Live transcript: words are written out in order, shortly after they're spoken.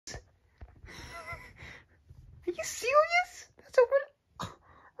you serious? That's a real...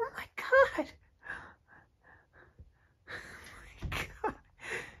 Oh my god. Oh my god.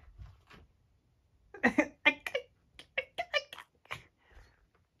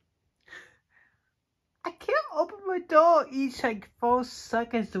 I can't open my door each like 4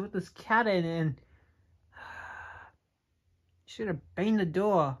 seconds with this cat in and should have banged the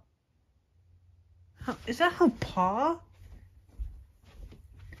door. Is that her paw?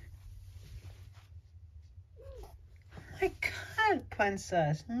 Oh my god,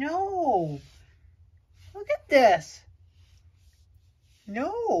 princess. No. Look at this.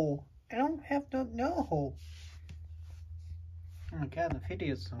 No. I don't have to know. Oh my god, the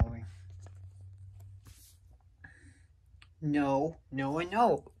video's moving. No, no, and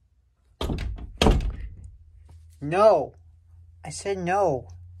no. No. I said no.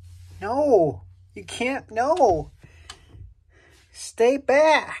 No. You can't. No. Stay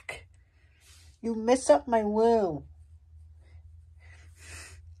back. You mess up my room.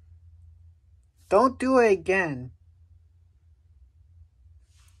 Don't do it again.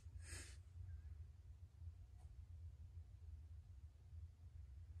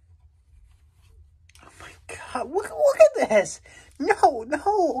 Oh my god. Look at this. No,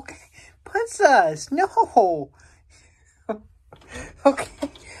 no. Okay. Princess. No. Okay.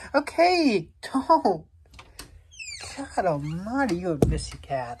 Okay. Don't. God almighty, you're a missy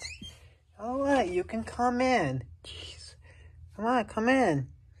cat. Alright, you can come in. Jeez. Come on, come in.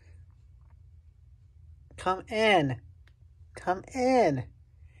 Come in. Come in.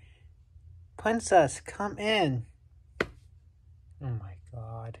 Princess, come in. Oh my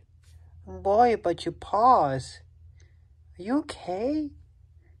god. I'm worried about your paws. Are you okay?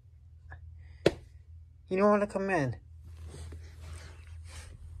 You don't want to come in.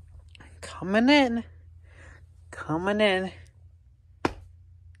 Coming in. Coming in.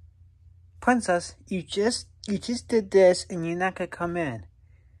 Princess, you just did this and you're not gonna come in.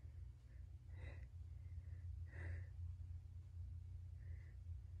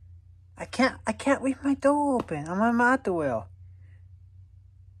 I can't leave my door open. I'm on my other wheel.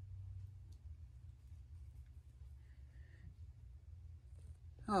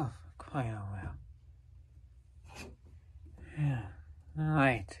 Oh, crying out loud. Yeah.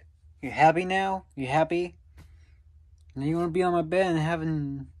 Alright. You happy now? You happy? Now you wanna be on my bed and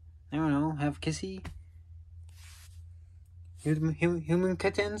having, I don't know, have kissy? Human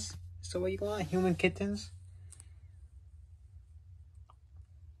kittens? Is that what you want? Human kittens?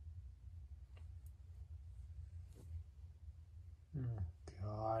 Oh,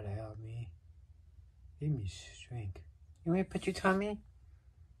 God help me. Give me strength. You want me to put your tummy?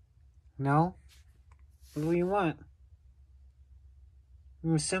 No? What do you want? You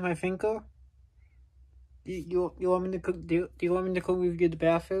want to set my finger? You want me to cook? Do you want me to cook with you in the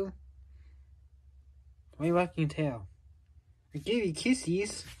bathroom? Why are you wagging your tail? I gave you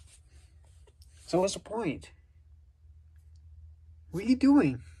kisses. So what's the point? What are you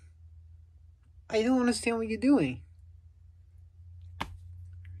doing? I don't understand what you're doing.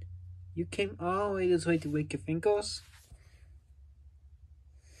 You came all the way this way to wake your fingers?